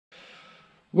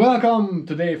Welcome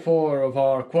to day 4 of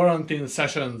our quarantine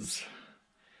sessions.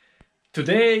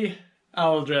 Today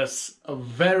I'll address a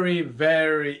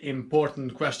very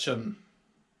important question.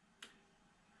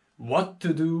 What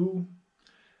to do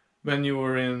when you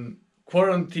are in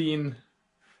quarantine,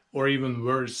 or even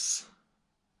worse,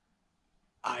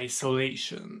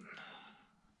 isolation.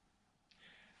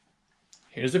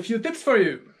 Here's a few tips for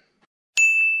you.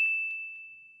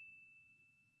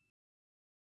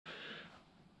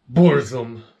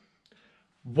 Burzum,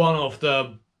 one of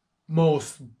the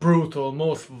most brutal,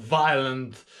 most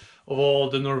violent of all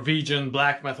the Norwegian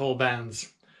black metal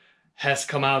bands, has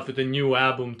come out with a new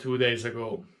album 2 days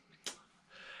ago.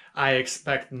 I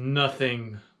expect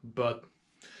nothing but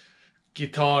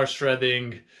guitar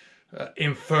shredding,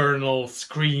 infernal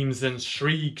screams and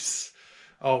shrieks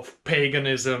of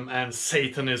paganism and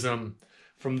Satanism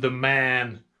from the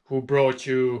man who brought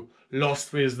you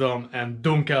Lost Wisdom and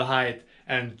Dunkelheit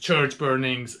and church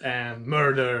burnings and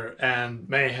murder and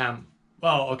mayhem.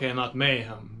 Well, okay, not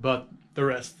mayhem, but the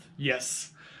rest,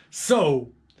 yes.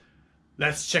 So,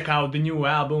 let's check out the new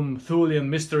album Thulian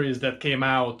Mysteries that came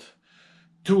out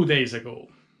 2 days ago.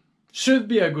 Should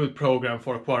be a good program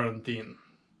for quarantine.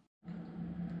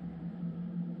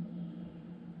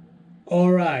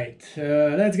 Alright,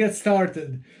 let's get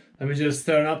started. Let me just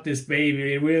turn up this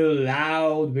baby real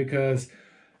loud, because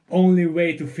only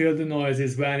way to feel the noise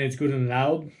is when it's good and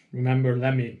loud. Remember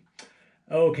Lemmy.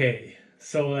 Okay,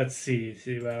 so let's see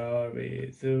where are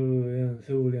we?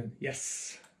 Thulian,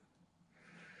 yes.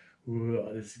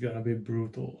 Ooh, this is gonna be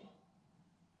brutal.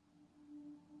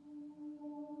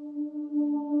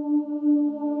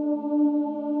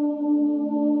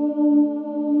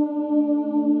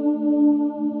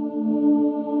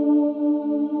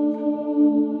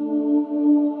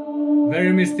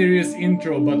 Very mysterious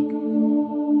intro, but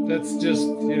that's just,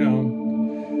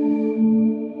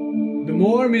 the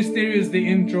more mysterious the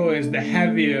intro is, the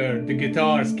heavier the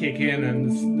guitars kick in,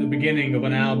 and it's the beginning of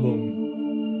an album.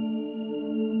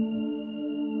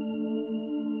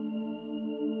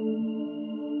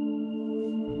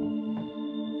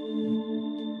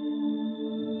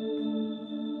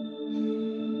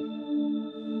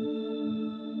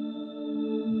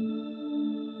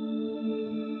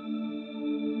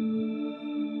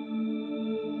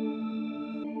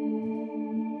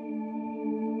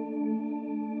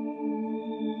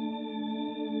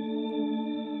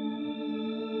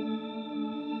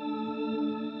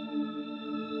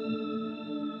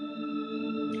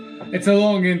 It's a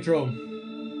long intro,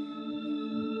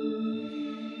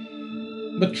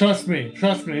 but trust me,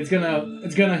 it's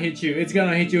gonna hit you. It's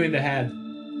gonna hit you in the head.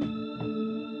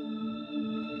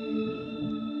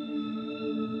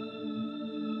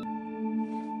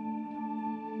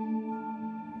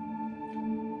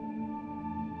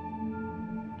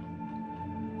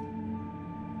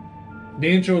 The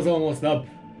intro's almost up.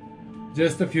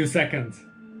 Just a few seconds.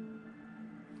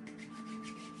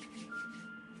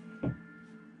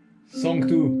 Song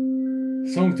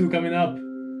 2 coming up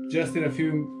just in a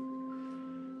few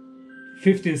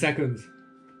 15 seconds.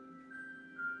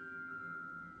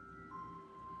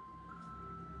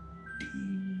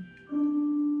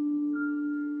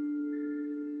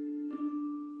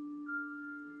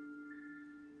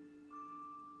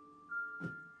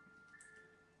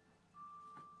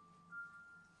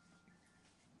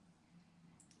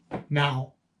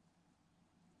 Now.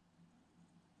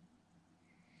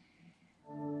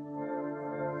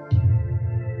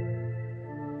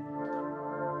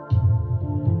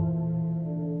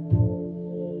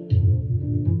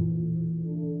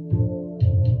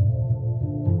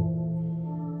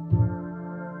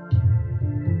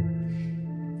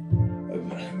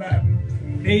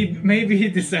 Maybe he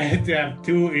decided to have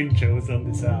 2 intros on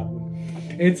this album.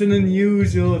 It's an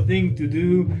unusual thing to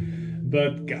do,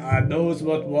 but God knows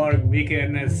what Warg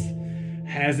wickedness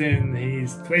has in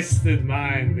his twisted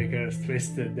mind, because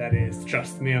twisted that is,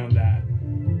 trust me on that.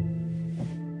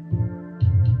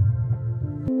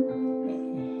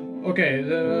 Okay,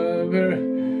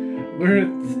 we're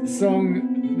at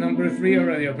song number 3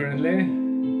 already, apparently.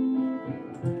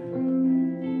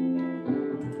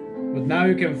 But now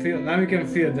you can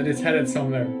feel that it's headed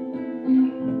somewhere.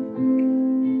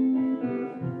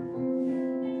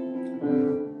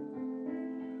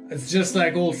 It's just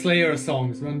like old Slayer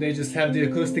songs, when they just have the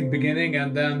acoustic beginning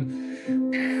and then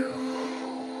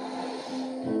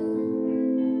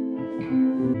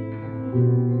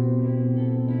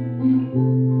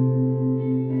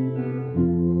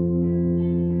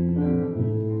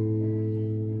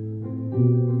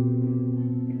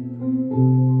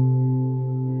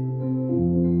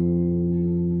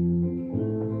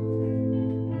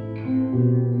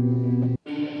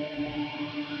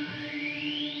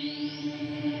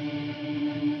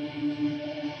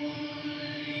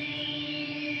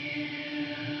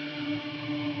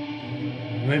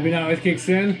Maybe now it kicks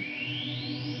in.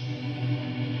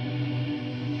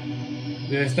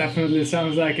 This definitely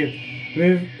sounds like it.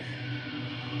 We've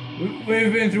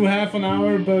been through half an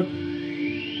hour, but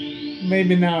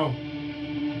maybe now.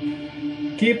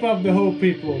 Keep up the hope,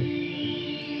 people.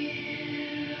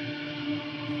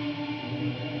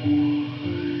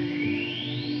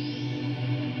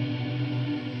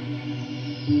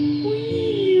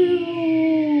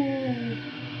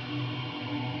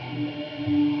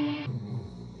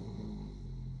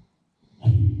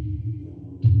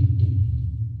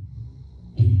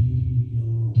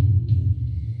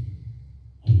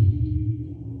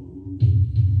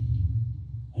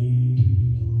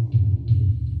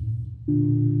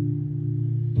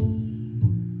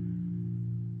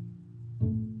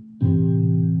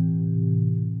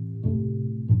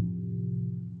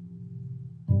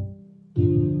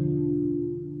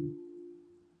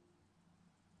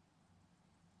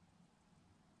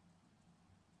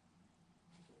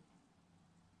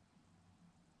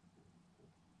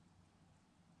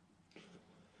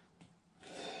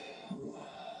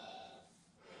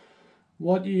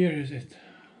 What year is it?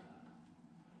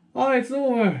 Oh, it's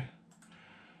over.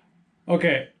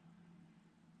 Okay.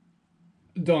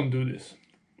 Don't do this.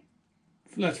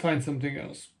 Let's find something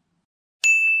else.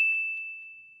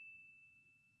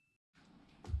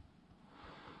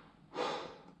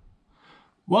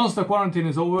 Once the quarantine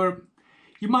is over,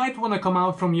 you might want to come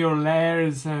out from your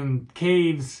lairs and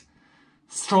caves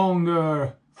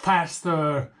stronger,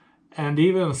 faster, and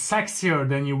even sexier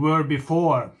than you were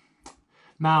before.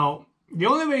 Now, the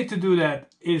only way to do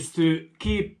that is to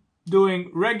keep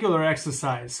doing regular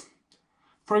exercise.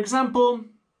 For example,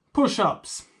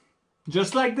 push-ups,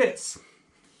 just like this.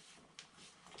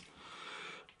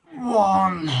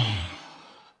 1,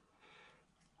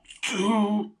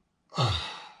 2,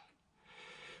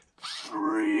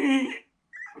 3,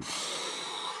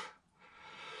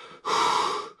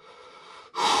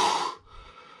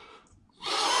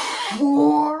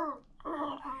 4.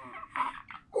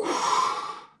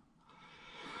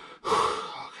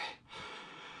 Okay,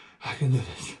 I can do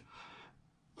this.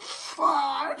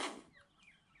 5.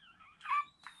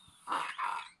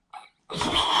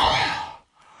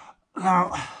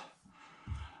 Now,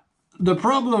 the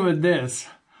problem with this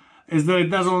is that it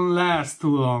doesn't last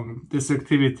too long, this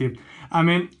activity. I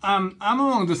mean, I'm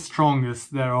among the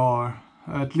strongest there are,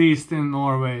 at least in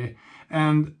Norway,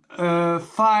 and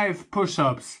 5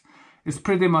 push-ups is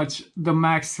pretty much the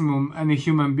maximum any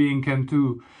human being can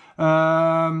do.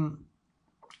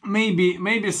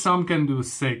 Maybe some can do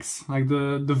 6, like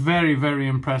the very, very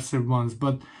impressive ones,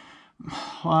 but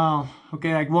wow,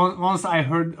 okay, like once I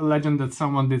heard a legend that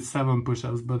someone did 7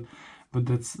 push-ups, but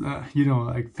that's you know,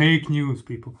 like fake news,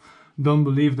 people. Don't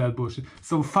believe that bullshit.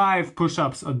 So 5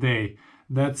 push-ups a day.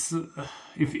 That's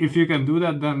if you can do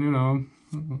that, then you know.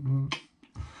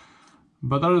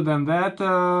 But other than that,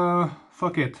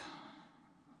 fuck it.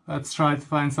 Let's try to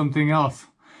find something else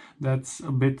that's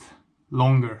a bit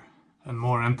longer and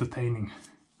more entertaining.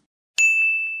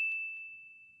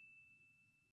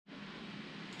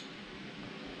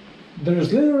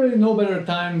 There's literally no better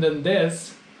time than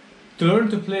this to learn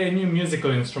to play a new musical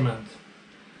instrument.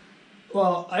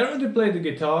 Well, I already played the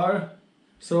guitar,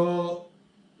 so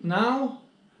now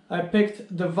I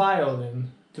picked the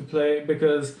violin to play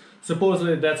because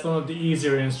supposedly that's one of the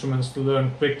easier instruments to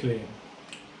learn quickly.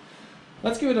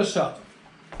 Let's give it a shot.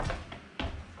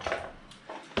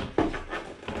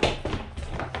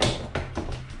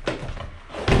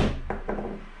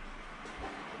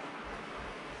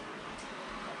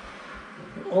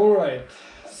 Alright,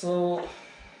 so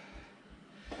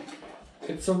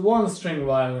it's a 1-string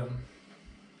violin,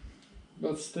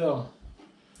 but still,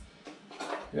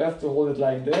 you have to hold it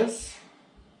like this.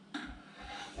 I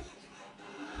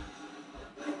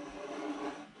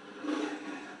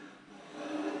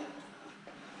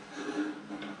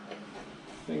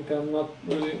think I'm not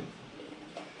really...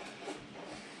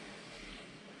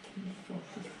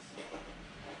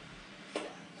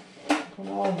 Come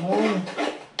on, man.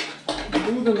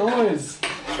 Do the noise.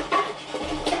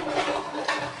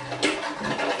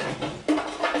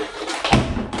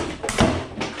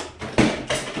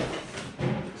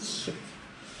 Shit.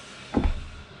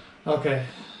 Okay,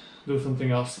 do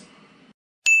something else.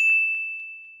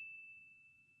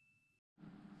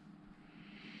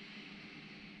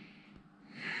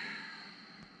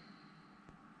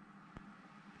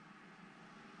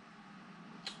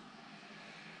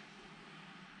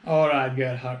 Alright,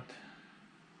 Gerhard.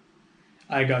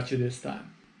 I got you this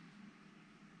time.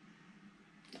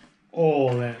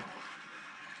 All in.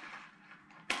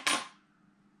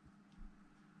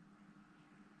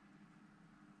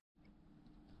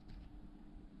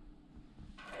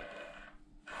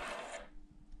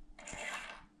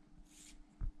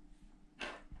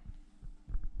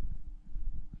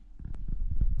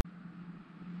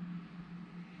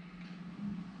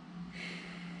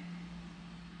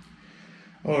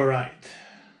 Alright.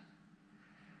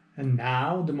 And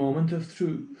now the moment of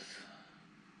truth.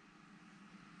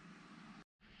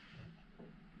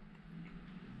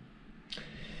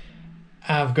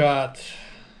 I've got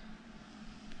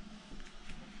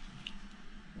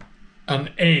an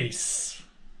ace.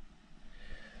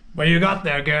 What you got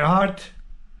there, Gerhard?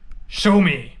 Show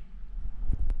me.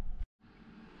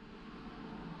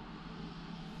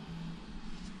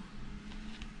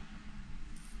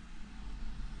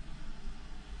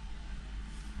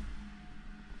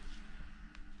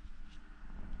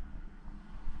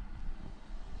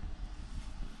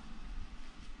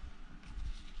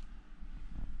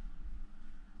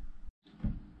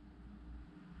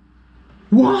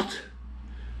 What?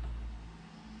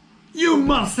 You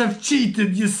must have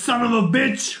cheated, you son of a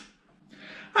bitch!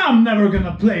 I'm never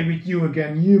gonna play with you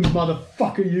again, you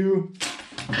motherfucker, you!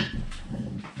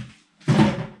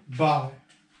 Bye.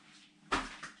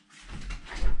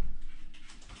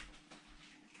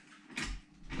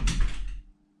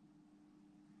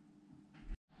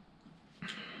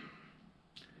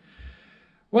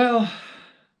 Well,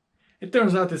 it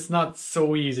turns out it's not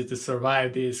so easy to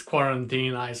survive these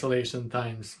quarantine isolation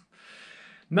times.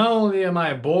 Not only am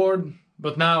I bored,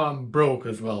 but now I'm broke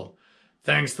as well,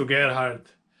 thanks to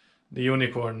Gerhard, the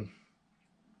unicorn.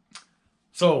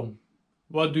 So,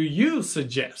 what do you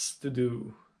suggest to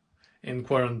do in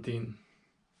quarantine?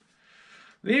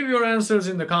 Leave your answers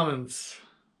in the comments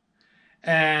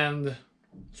and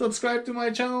subscribe to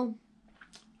my channel.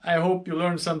 I hope you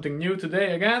learned something new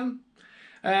today again.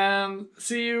 And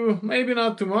see you, maybe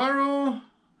not tomorrow,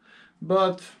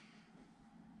 but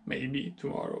maybe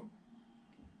tomorrow.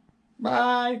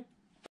 Bye!